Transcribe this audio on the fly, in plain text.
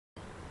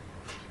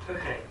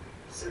Okay,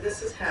 so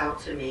this is how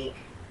to make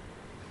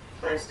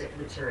plastic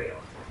material.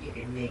 You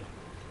can make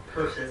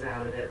purses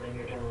out of it when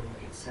you're done. You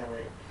can sell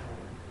it.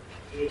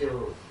 You can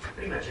do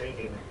pretty much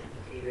anything with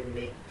it. You can even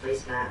make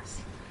placemats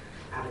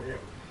out of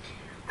it.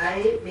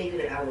 I made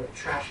it out of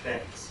trash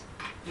bags.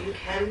 You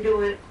can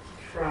do it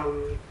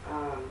from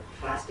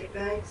plastic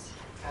bags.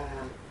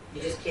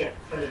 You just can't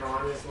put it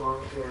on as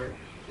long or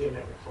you end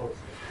up with holes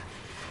like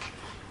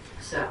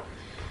that. So,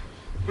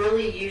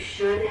 really you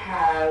should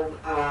have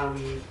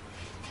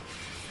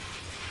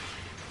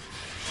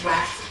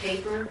wax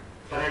paper,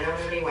 but I don't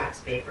have any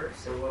wax paper,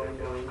 so what I'm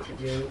going to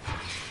do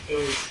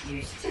is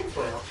use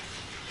tinfoil.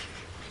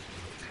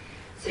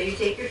 So you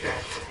take your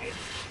trash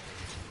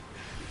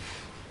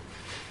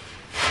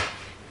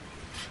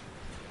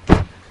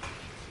bag,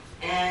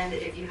 and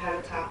if you have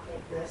a top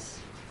like this,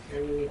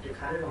 then you need to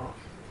cut it off.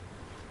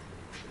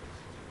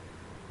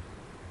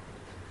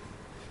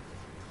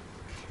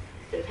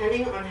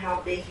 Depending on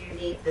how big you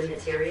need the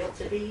material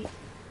to be,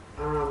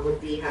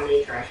 would be how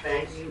many trash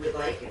bags you would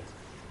like,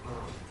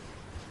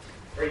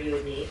 or you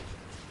would need.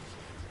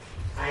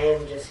 I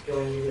am just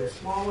going to do a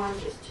small one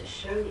just to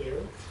show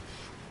you.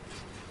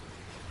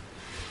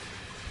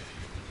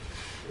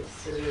 The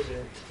scissors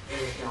are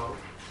very dull.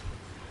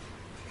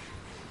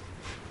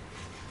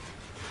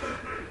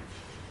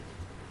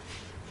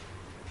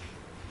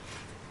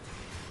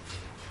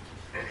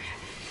 Okay.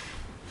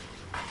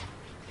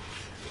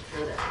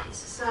 Throw that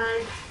piece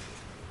aside.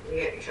 You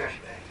get your trash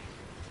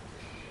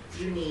bag.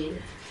 You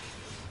need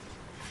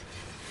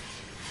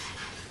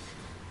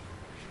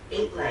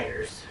 8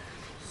 layers.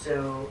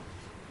 So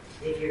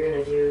if you're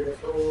going to do the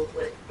full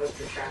width of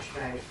the trash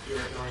bag, you're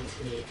going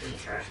to need 8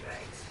 trash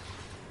bags.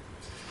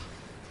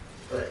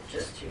 But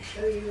just to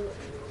show you,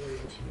 I'm going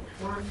to use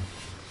one.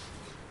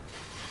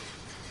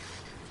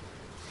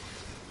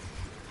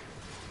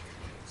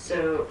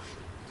 So,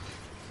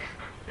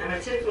 now my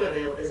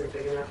tinfoil isn't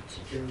big enough to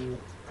do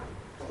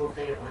the whole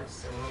thing at once,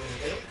 so what I'm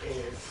going to do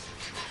is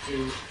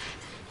do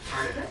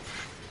part of it.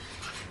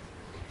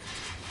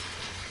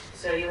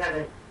 So you have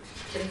a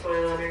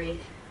tinfoil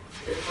underneath,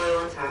 tinfoil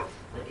on top.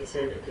 Like I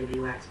said, it could be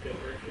wax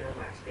paper. If you have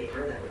wax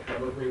paper, that would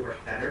probably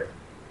work better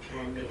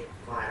and make it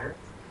flatter.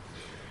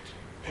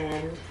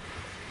 And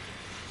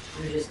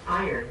you just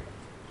iron.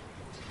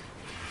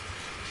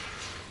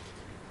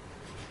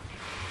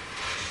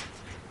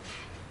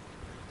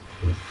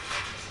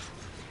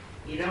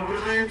 You don't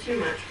want to iron too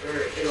much or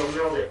it'll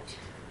melt it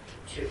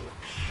too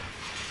much.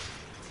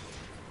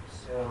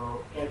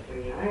 So after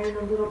you iron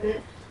a little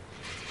bit,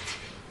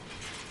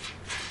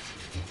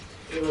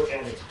 you look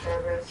at its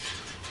progress.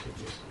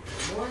 Do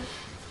some more.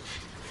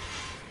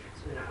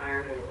 So I'm going to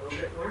iron it a little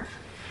bit more.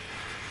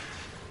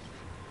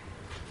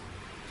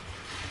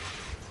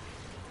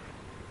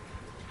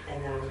 And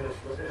then I'm going to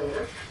flip it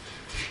over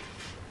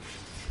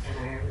and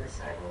iron this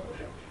side a little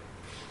bit.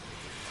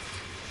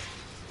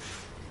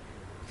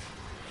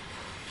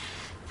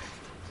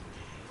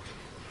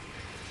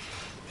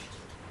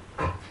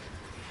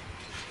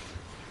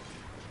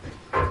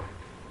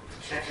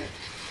 Check it.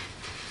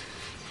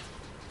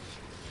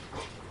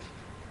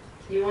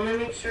 You want to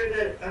make sure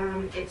that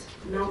it's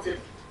melted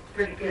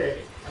pretty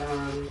good,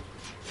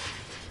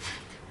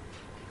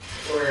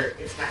 or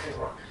it's not going to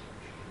work.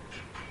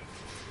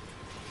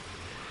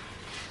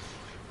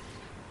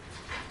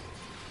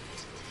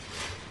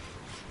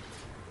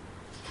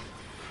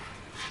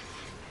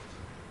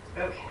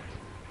 Okay.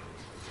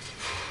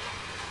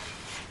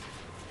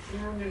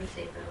 Now I'm going to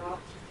take that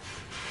off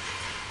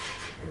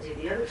and do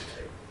the other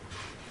side.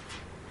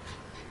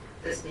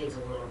 This needs a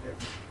little bit,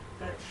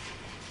 but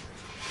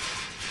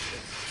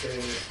just doing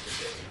this to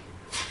do.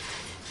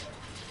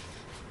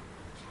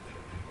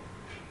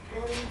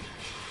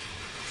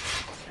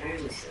 And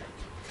iron this side.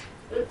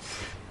 Oops.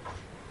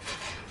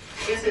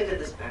 I guess I did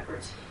this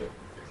backwards.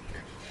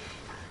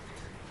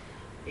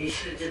 You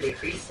should have did the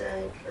crease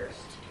side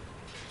first.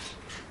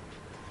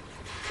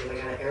 See if I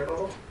got an air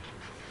bubble?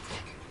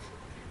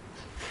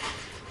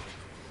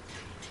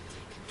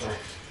 But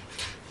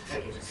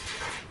I can just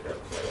throw the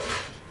foil over.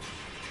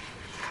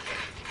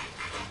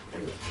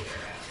 And the air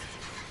out.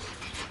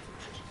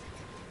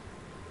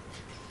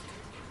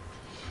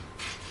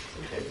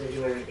 Sometimes I do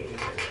everything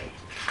the other way.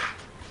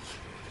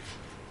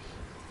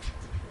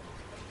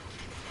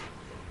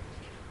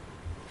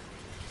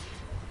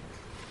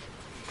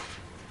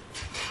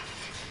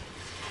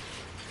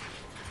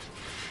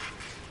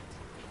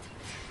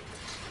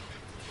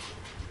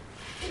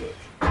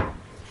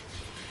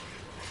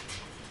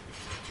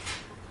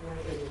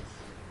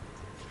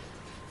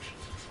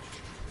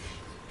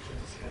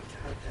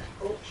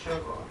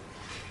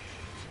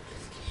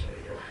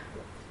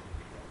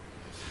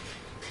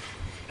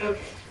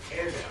 Okay,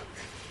 air's out.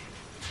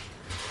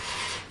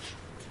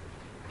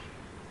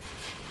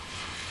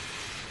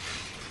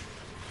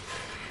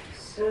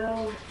 So,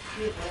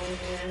 you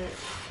iron it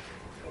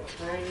a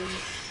couple times.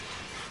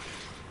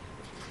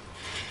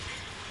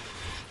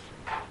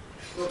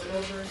 Flip it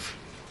over.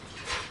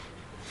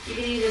 You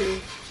can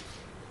even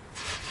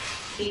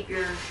keep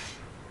your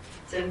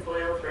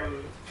tinfoil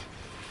from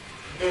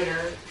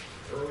thinner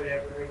or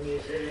whatever and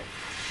use it.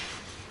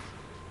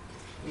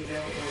 You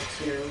don't want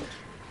to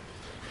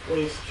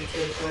waste your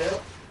tin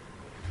foil.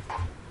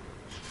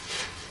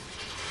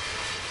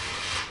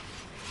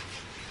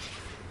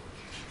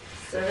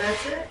 So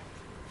that's it.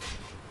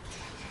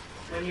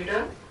 When you're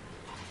done,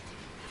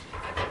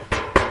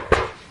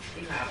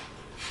 you have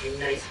a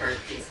nice hard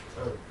piece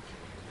of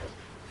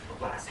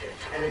plastic,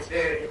 and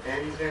it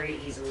bends very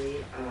easily.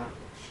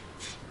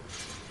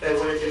 If I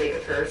wanted to make a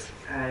purse,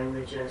 I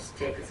would just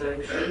take the sewing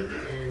machine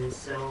and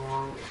sew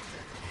along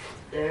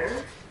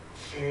there,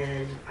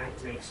 and I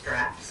can make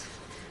straps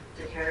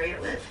to carry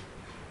it with.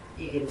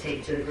 You can take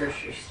it to the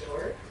grocery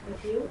store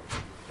with you.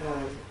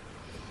 And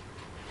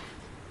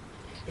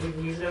you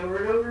can use it over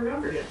and over and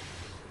over again.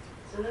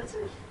 So that's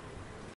it.